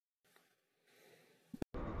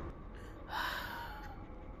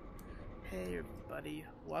Hey everybody,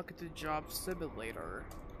 welcome to Job Simulator.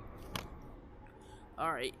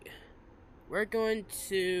 Alright, we're going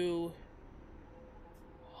to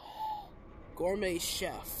Gourmet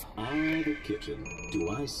Chef. The kitchen. Do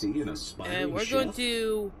I see an aspiring And we're chef? going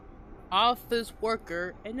to Office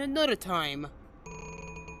Worker in another time.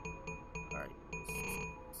 Alright,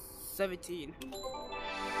 17.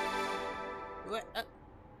 What?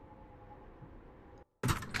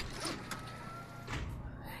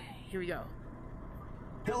 Here we go.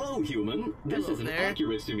 Hello, human. This Hello is an there.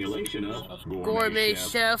 accurate simulation of Gourmet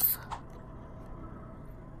Chef.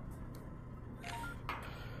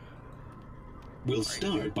 We'll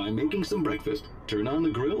start by making some breakfast. Turn on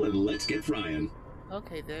the grill and let's get frying.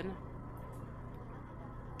 Okay then.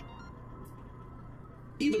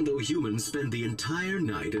 Even though humans spend the entire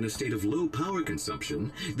night in a state of low power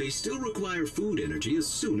consumption, they still require food energy as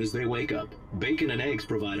soon as they wake up. Bacon and eggs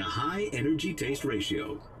provide a high energy taste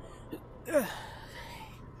ratio.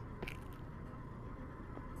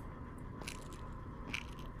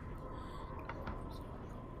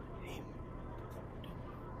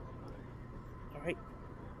 Alright,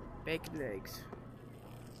 bacon and eggs.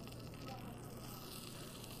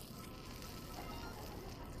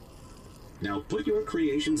 Now put your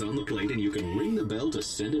creations on the plate and you can ring the bell to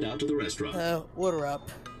send it out to the restaurant. Order up.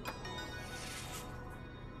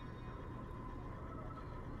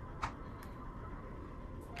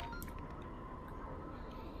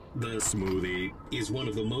 The smoothie is one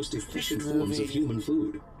of the most efficient forms of human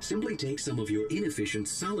food. Simply take some of your inefficient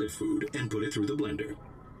solid food and put it through the blender.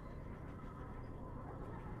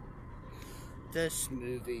 The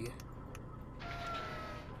smoothie.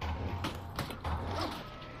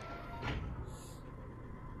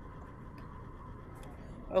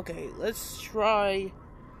 Okay, let's try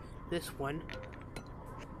this one.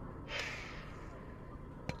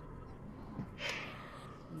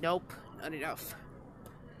 Nope, not enough.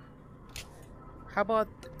 How about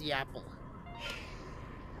the apple?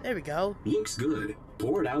 There we go. Looks good.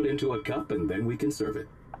 Pour it out into a cup and then we can serve it.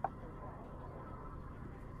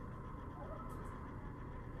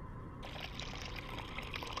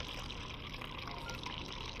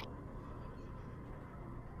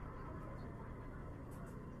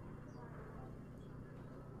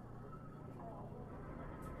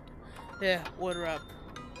 Yeah, order up.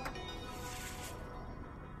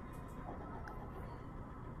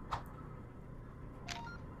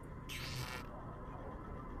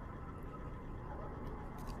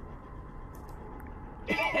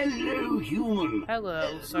 Hello, human.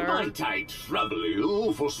 Hello, sir. Might I trouble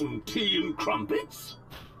you for some tea and crumpets?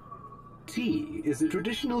 Tea is a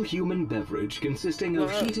traditional human beverage consisting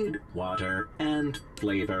of heated water and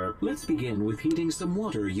flavor. Let's begin with heating some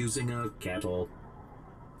water using a kettle.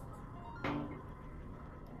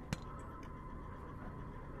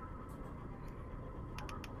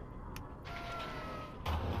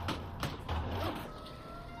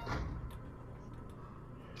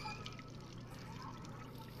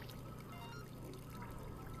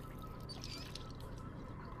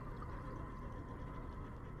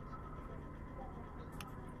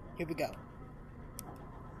 Here we go.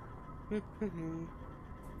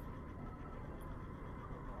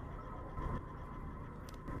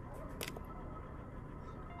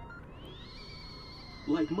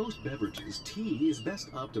 Like most beverages, tea is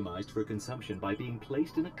best optimized for consumption by being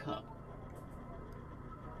placed in a cup.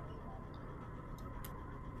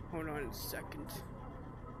 Hold on a second.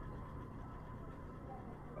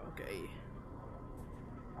 Okay.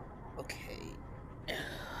 Okay.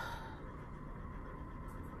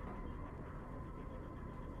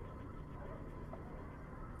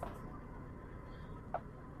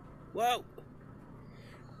 Whoa!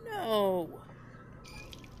 No!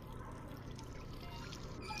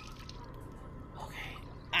 Okay.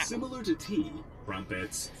 Similar to tea,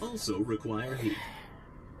 crumpets also require heat.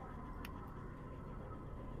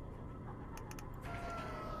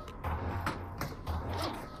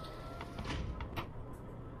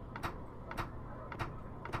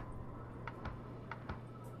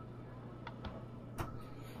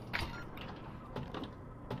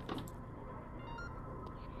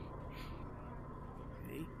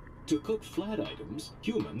 To cook flat items,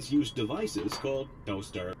 humans use devices called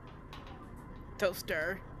toaster.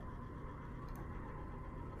 Toaster.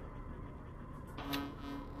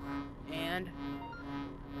 And...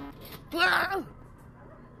 Ah!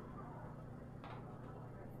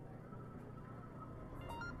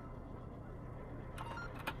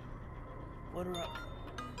 Order up.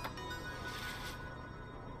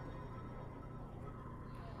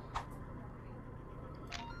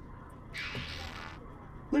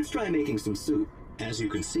 Let's try making some soup. As you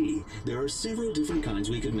can see, there are several different kinds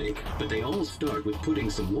we could make, but they all start with putting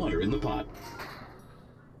some water in the pot.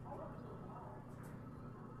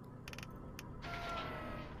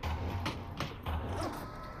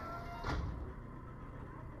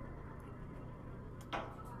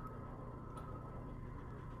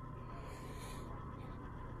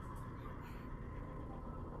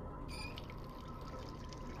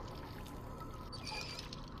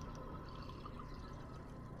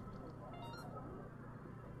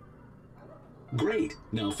 Great!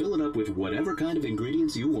 Now fill it up with whatever kind of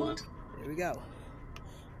ingredients you want. There we go.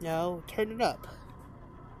 Now turn it up.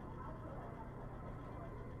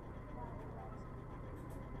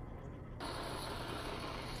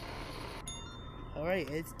 Alright,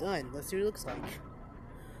 it's done. Let's see what it looks like.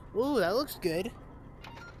 Ooh, that looks good.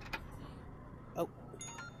 Oh.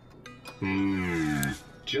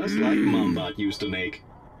 Just like Mombot used to make.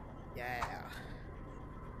 Yeah.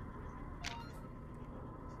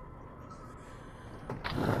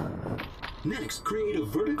 Next, create a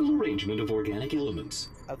vertical arrangement of organic elements.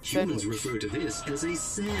 A Humans sandwich. refer to this as a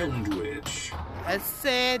sandwich. A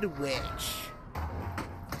sandwich.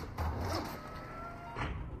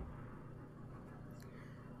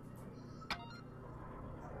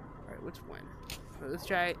 Alright, which one? Let's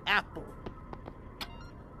try apple.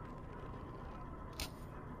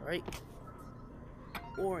 Alright.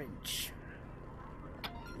 Orange.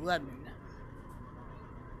 Lemon.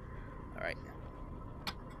 Alright.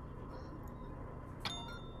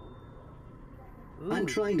 I'm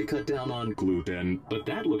trying to cut down on gluten, but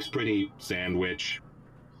that looks pretty sandwich.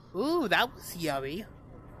 Ooh, that was yummy.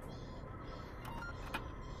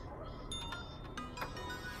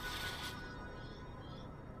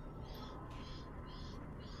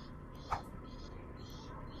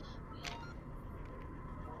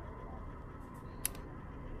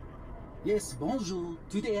 Yes, bonjour.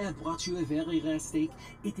 Today I brought you a very rare steak.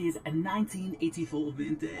 It is a 1984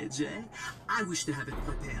 vintage. I wish to have it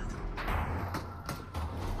prepared.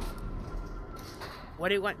 What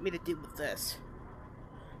do you want me to do with this?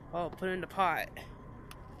 Oh, put it in the pot.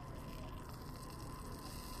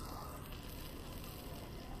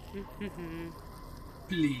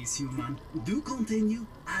 Please, human, do continue.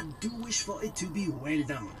 I do wish for it to be well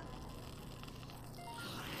done.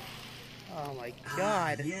 Oh my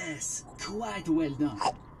god. Yes, quite well done.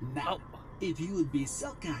 Now, Oh. if you would be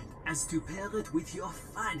so kind as to pair it with your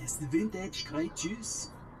finest vintage grape juice.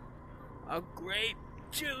 A grape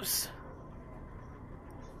juice.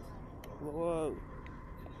 Whoa.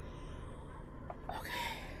 Okay.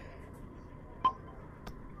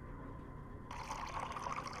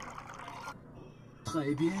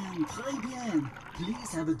 Très bien, très bien.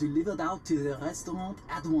 Please have it delivered out to the restaurant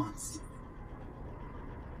at once.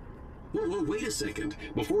 Whoa, wait a second.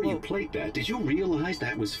 Before you plate that, did you realize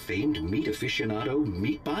that was famed meat aficionado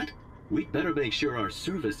Meatbot? We'd better make sure our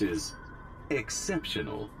service is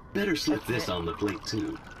exceptional. Better slip this on the plate,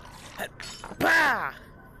 too. Bah!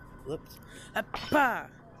 Whoops. Bah!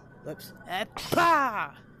 Whoops.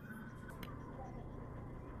 Bah!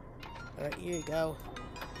 Alright, here you go.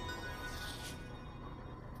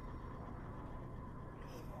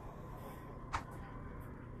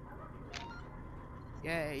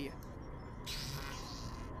 Yay.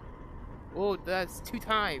 Oh, that's 2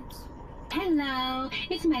 times. Hello,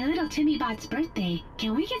 it's my little Timmy Bot's birthday.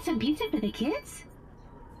 Can we get some pizza for the kids?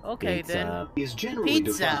 Okay, then. Is generally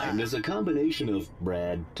Pizza. defined as a combination of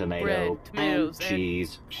bread, tomato, tomatoes, and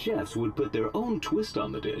cheese. Chefs would put their own twist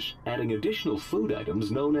on the dish, adding additional food items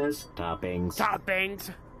known as toppings.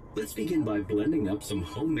 Toppings! Let's begin by blending up some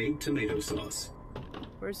homemade tomato sauce.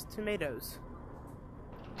 Where's the tomatoes?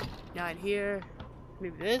 Not here.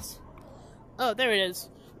 Maybe this? Oh, there it is.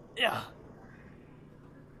 Yeah.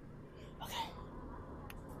 Okay.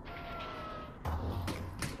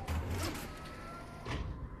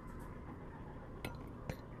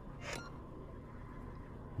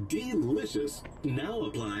 Delicious. Now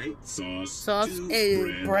apply sauce, Sauce to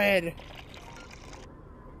and bread.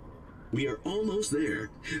 We are almost there.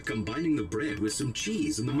 Combining the bread with some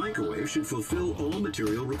cheese in the microwave should fulfill all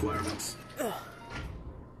material requirements.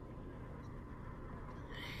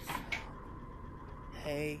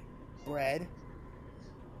 Hay, bread,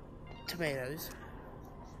 tomatoes.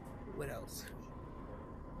 What else?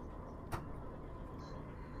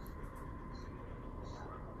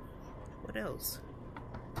 What else?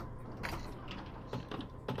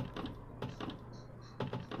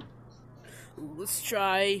 Let's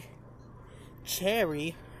try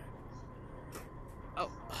cherry. Oh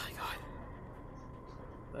my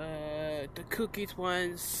god. The cookies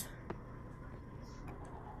ones.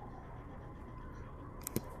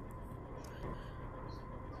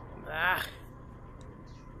 Ah.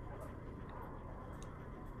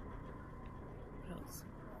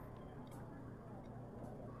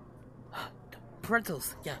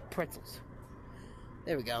 pretzels. Yeah, pretzels.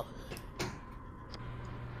 There we go.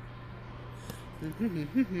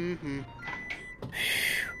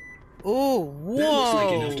 Oh, whoa! That looks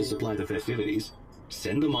like enough to supply the festivities.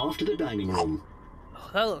 Send them off to the dining room. Oh,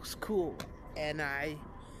 that looks cool. And I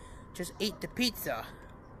just ate the pizza.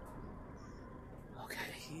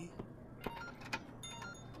 Okay.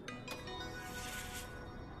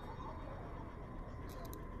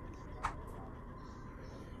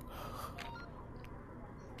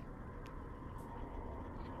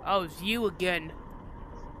 Oh, it's you again.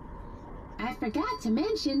 I forgot to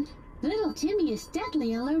mention, little Timmy is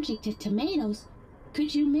deadly allergic to tomatoes.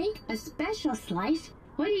 Could you make a special slice?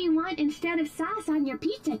 What do you want instead of sauce on your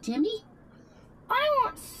pizza, Timmy? I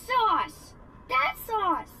want sauce. That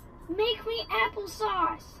sauce. Make me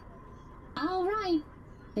applesauce. All right.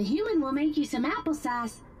 The human will make you some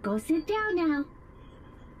applesauce. Go sit down now.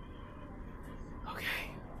 Okay.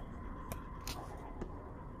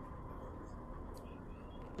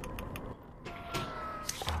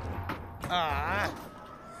 Ah.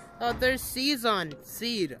 Oh, there's seed on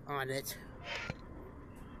it.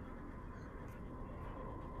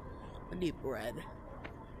 I need bread.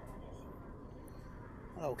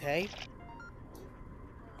 Okay.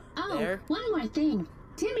 Oh, There. one more thing.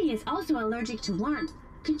 Timmy is also allergic to warmth.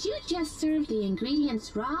 Could you just serve the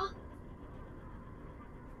ingredients raw?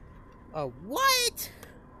 Oh, what?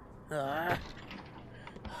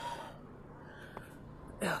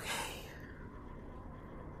 Okay.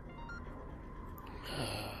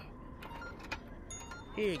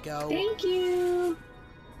 Here you go. Thank you.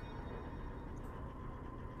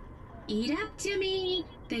 Eat up, Timmy.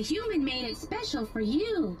 The human made it special for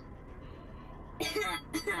you.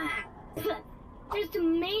 There's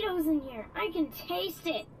tomatoes in here. I can taste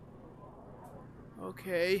it.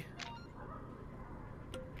 Okay.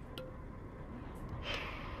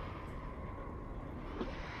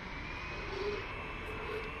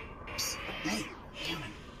 Hey,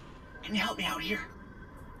 human. Can you help me out here?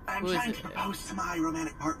 I'm Who is trying it? to propose to my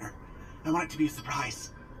romantic partner. I want it to be a surprise.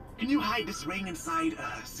 Can you hide this ring inside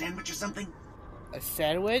a sandwich or something? A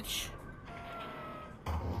sandwich?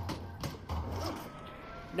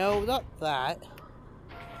 No, not that.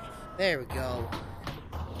 There we go.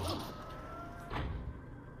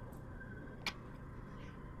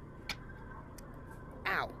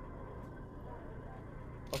 Ow.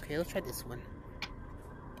 Okay, let's try this one.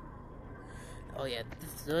 Oh yeah,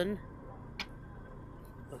 this one.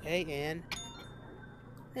 Okay, and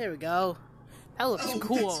there we go. That looks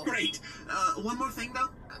cool. That's great. One more thing, though.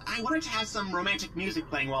 I wanted to have some romantic music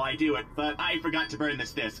playing while I do it, but I forgot to burn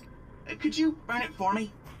this disc. Could you burn it for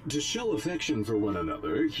me? To show affection for one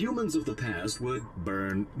another, humans of the past would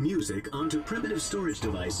burn music onto primitive storage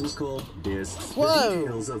devices called discs. Whoa! The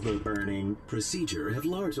details of the burning procedure have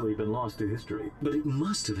largely been lost to history, but it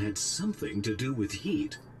must have had something to do with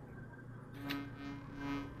heat.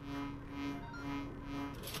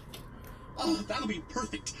 Oh, that'll be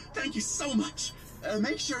perfect. Thank you so much.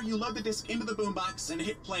 Make sure you load the disc into the boombox and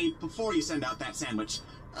hit play before you send out that sandwich.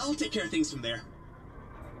 I'll take care of things from there.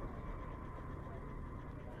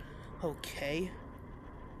 Okay.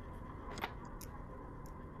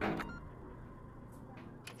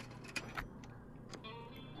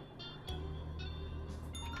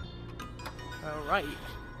 Alright.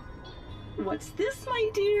 What's this, my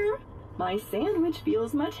dear? My sandwich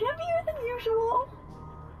feels much heavier than usual.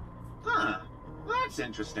 Huh. That's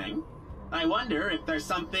interesting. I wonder if there's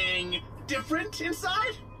something different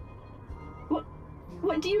inside?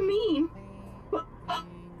 What do you mean?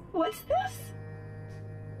 What's this?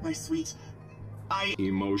 My sweet,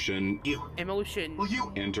 Emotion. Emotion. will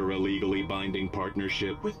you Enter a legally binding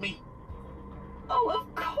partnership. with me? Oh,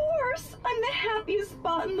 of course! I'm the happiest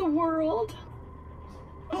spot in the world.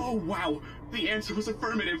 Oh, wow. The answer was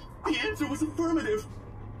affirmative. The answer was affirmative.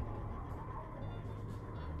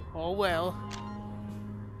 Oh well.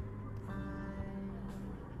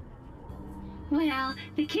 Well,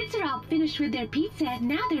 the kids are all finished with their pizza and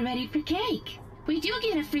now they're ready for cake. We do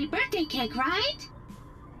get a free birthday cake, right?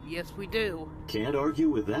 Yes, we do. Can't argue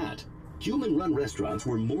with that. Human-run restaurants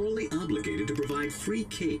were morally obligated to provide free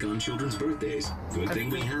cake on children's birthdays. Good thing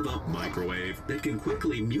we have a microwave that can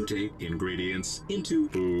quickly mutate ingredients into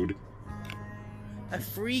food. A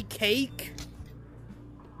free cake?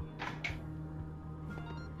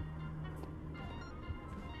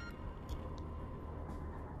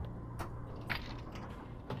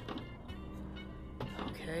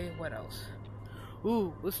 Okay, what else?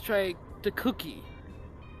 Ooh, let's try the cookie.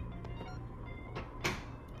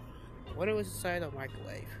 What was inside the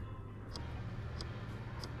microwave?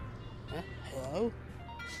 Hello?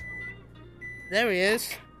 There he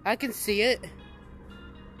is. I can see it.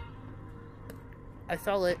 I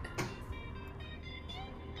saw it.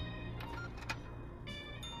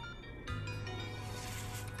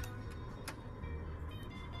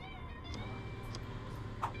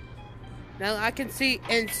 Now I can see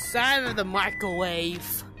inside of the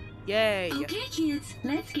microwave. Yay. Okay, kids,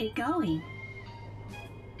 let's get going.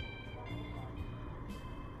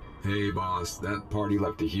 Hey boss, that party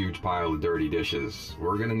left a huge pile of dirty dishes.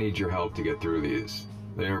 We're gonna need your help to get through these.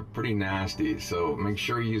 They're pretty nasty, so make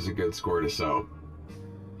sure you use a good squirt of soap.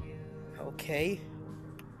 Okay.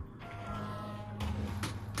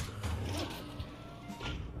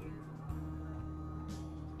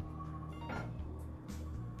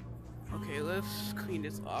 Okay, let's clean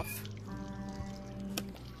this off.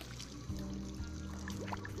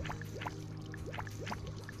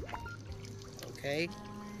 Okay.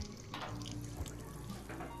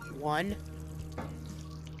 1.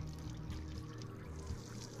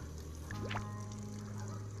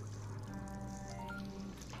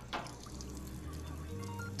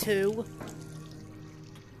 2.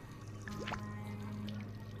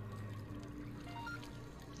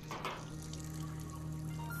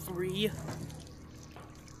 3.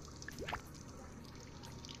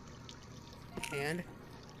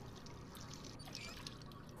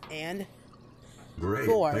 And Great,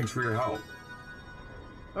 4. thanks for your help.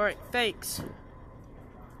 Alright, thanks.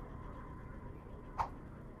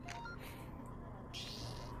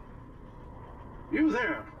 You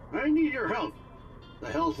there! I need your help.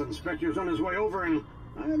 The health inspector's on his way over, and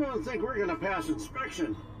I don't think we're gonna pass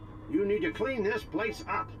inspection. You need to clean this place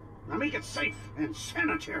up. Now make it safe and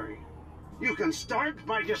sanitary. You can start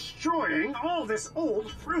by destroying all this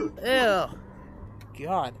old fruit. Ew.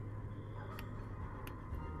 God.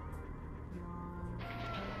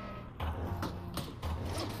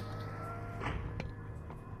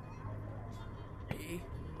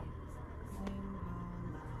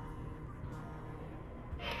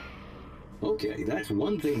 Okay, that's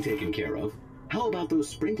one thing taken care of. How about those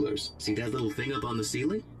sprinklers? See that little thing up on the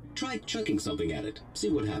ceiling? Try chucking something at it. See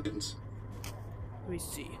what happens. Let me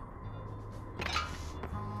see.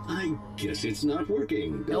 I guess it's not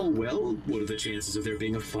working. Oh well, what are the chances of there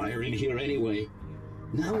being a fire in here anyway?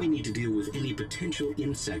 Now we need to deal with any potential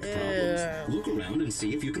insect problems. Look around and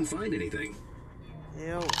see if you can find anything.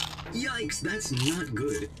 Ew. Yikes, that's not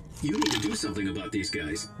good. You need to do something about these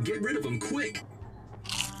guys. Get rid of them quick.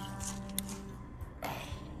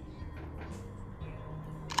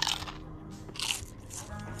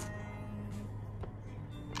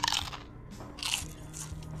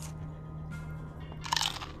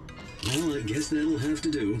 Well, I guess that'll have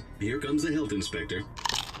to do. Here comes the health inspector.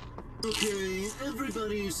 Okay,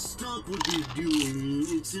 everybody stop what you're doing.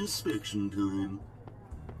 It's inspection time.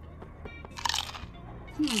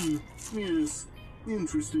 Yes,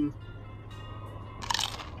 interesting.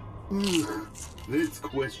 That's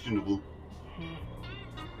questionable.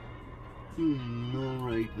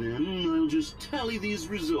 Alright then, I'll just tally these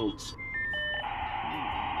results.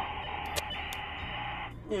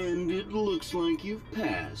 And it looks like you've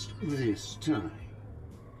passed this time.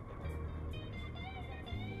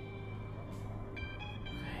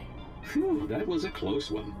 Phew, that was a close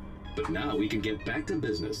one. But now we can get back to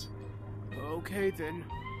business. Okay then.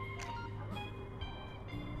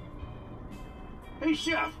 Hey,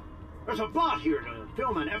 Chef! There's a bot here to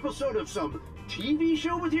film an episode of some TV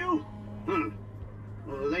show with you?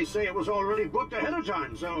 Well, they say it was already booked ahead of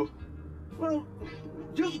time, so... Well,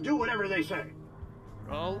 just do whatever they say.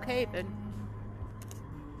 Okay then.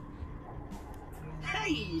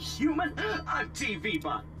 Hey, human! I'm TV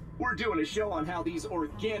Bot. We're doing a show on how these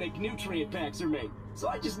organic nutrient packs are made. So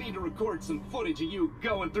I just need to record some footage of you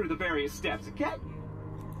going through the various steps, okay?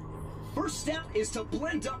 First step is to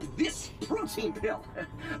blend up this protein pill.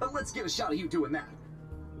 Let's get a shot of you doing that.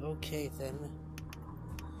 Okay then.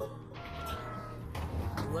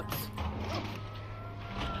 Whoops.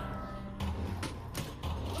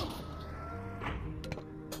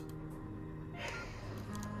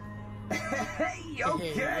 Hey,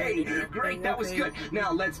 okay. Great, that was good.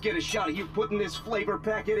 Now let's get a shot of you putting this flavor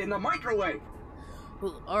packet in the microwave.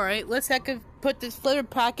 Alright, let's put this flavor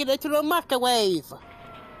packet into the microwave.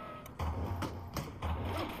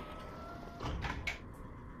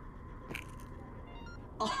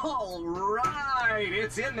 All right,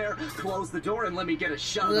 it's in there. Close the door and let me get a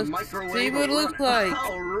shot of the microwave. See what it looks like.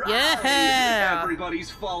 All right. Yeah.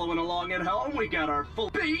 Everybody's following along at home. We got our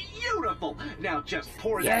full beautiful. Now just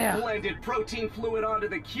pour that blended protein fluid onto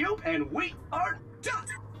the cube and we are done.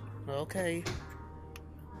 Okay.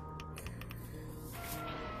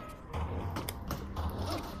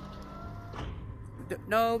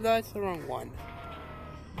 No, that's the wrong one.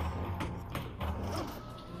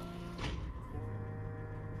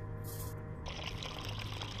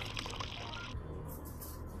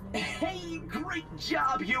 Hey, great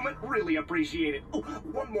job, human. Really appreciate it. Oh,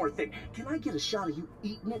 one more thing. Can I get a shot of you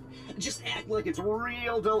eating it? Just act like it's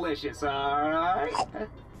real delicious, alright?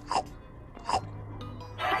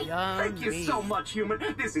 Hey, thank you so much, human.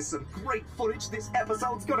 This is some great footage. This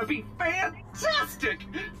episode's gonna be fantastic.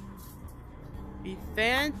 Be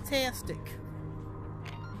fantastic.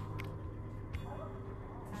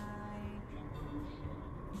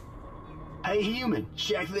 Hey, human,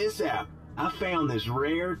 check this out. I found this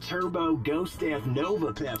rare Turbo Ghost F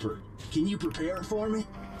Nova pepper. Can you prepare it for me?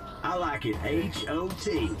 I like it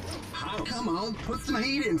H-O-T. Oh, come on, put some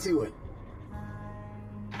heat into it.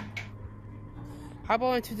 How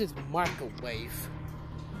about into this microwave?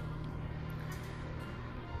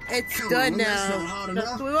 It's Come done on, now. That's not hot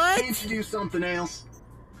enough. What? Can't you do something else?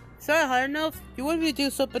 It's not hard enough. You want me to do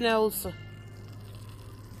something else?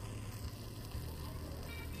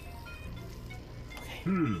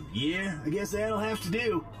 Yeah, I guess that'll have to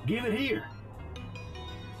do. Give it here.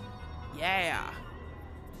 Yeah.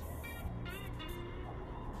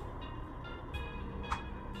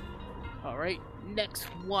 Alright, next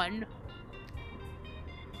one.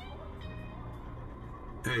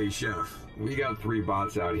 Hey, Chef. We got 3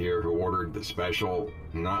 bots out here who ordered the special.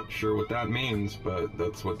 Not sure what that means, but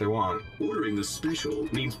that's what they want. Ordering the special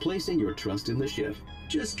means placing your trust in the chef.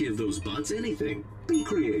 Just give those bots anything. Be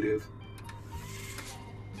creative.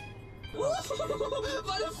 What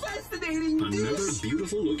a fascinating Another dish!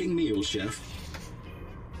 beautiful looking meal, chef.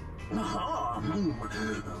 And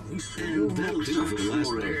that'll do for the last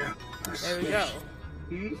one. There we go.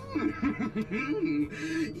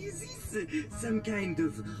 Is this some kind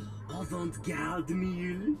of avant-garde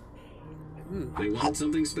meal? They wanted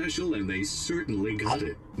something special, and they certainly got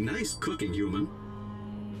it. Nice cooking, human.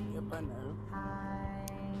 Yep, I know.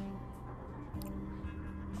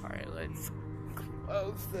 Alright, let's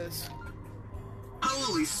close this.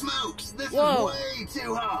 Holy smokes, this Whoa. is way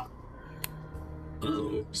too hot.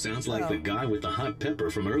 Oh, sounds like the guy with the hot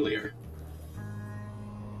pepper from earlier.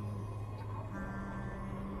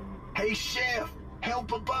 Hey, chef,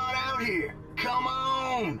 help a bot out here. Come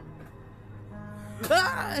on.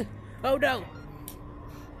 Ah! Oh no!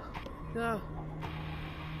 No.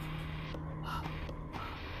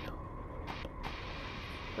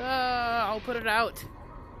 I'll put it out.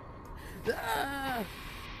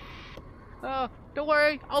 Don't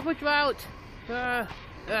worry, I'll put you out.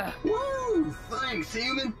 Woo! Thanks,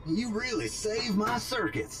 human. You really saved my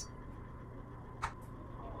circuits.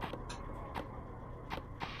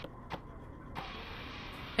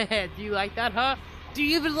 Do you like that, huh? Do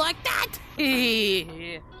you even like that?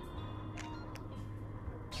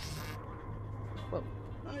 Whoa.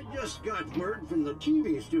 I just got word from the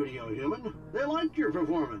TV studio, human. They liked your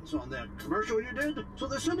performance on that commercial you did, so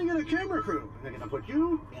they're sending in a camera crew. They're gonna put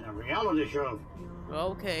you in a reality show.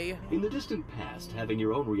 Okay. In the distant past, having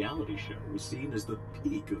your own reality show was seen as the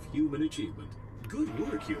peak of human achievement. Good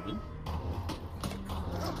work, human.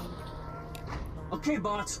 Okay,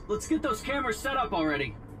 bots, let's get those cameras set up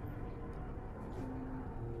already.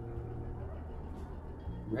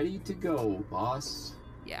 Ready to go, boss.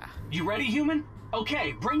 Yeah. You ready, human?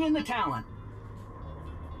 Okay, bring in the talent.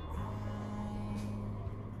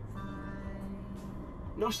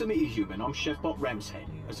 Nice to meet you, human. I'm Chef Bot Ramshead.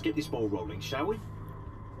 Let's get this ball rolling, shall we?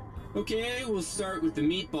 Okay, we'll start with the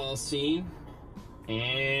meatball scene.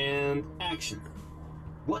 And action.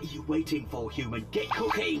 What are you waiting for, human? Get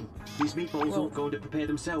cooking! These meatballs aren't going to prepare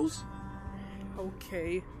themselves.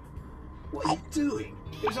 Okay. What are you doing?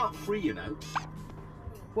 These aren't free, you know.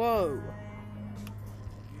 Whoa.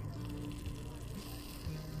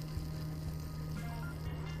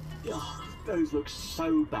 Ugh, those look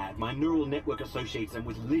so bad. My neural network associates them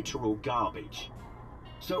with literal garbage.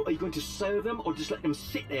 So are you going to serve them or just let them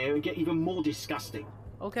sit there and get even more disgusting?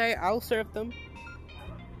 Okay, I'll serve them.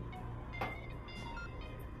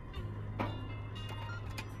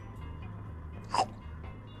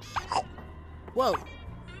 Whoa.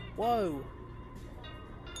 Whoa.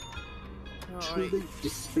 Truly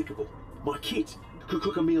despicable. My kids could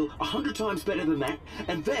cook a meal 100 times better than that,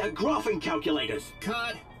 and they're graphing calculators.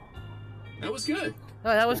 Cut. That was good. Oh,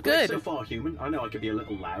 that was Well, great good. so far, human. I know I could be a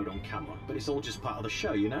little loud on camera, but it's all just part of the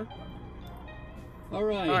show, you know? All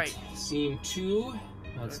right. All right. Scene 2.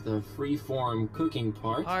 That's the free-form cooking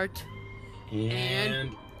part. Heart.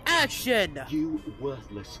 And Action! You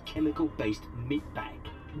worthless chemical-based meatbag.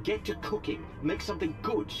 Get to cooking. Make something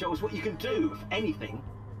good. Show us what you can do, if anything.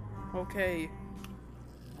 Okay.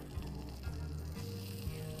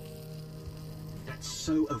 That's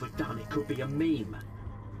so overdone it could be a meme.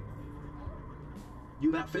 You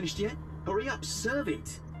about finished yet? Hurry up, serve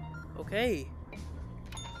it. Okay.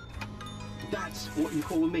 That's what you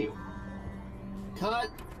call a meal. cut.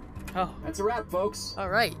 Oh. That's a wrap, folks.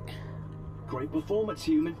 Alright. Great performance,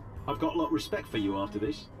 human. I've got a lot of respect for you after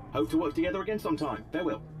this. Hope to work together again sometime.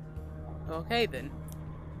 Farewell. Okay, then.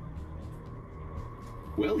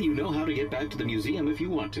 Well, you know how to get back to the museum if you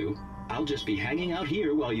want to. I'll just be hanging out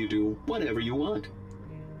here while you do whatever you want.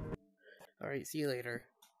 Alright, see you later.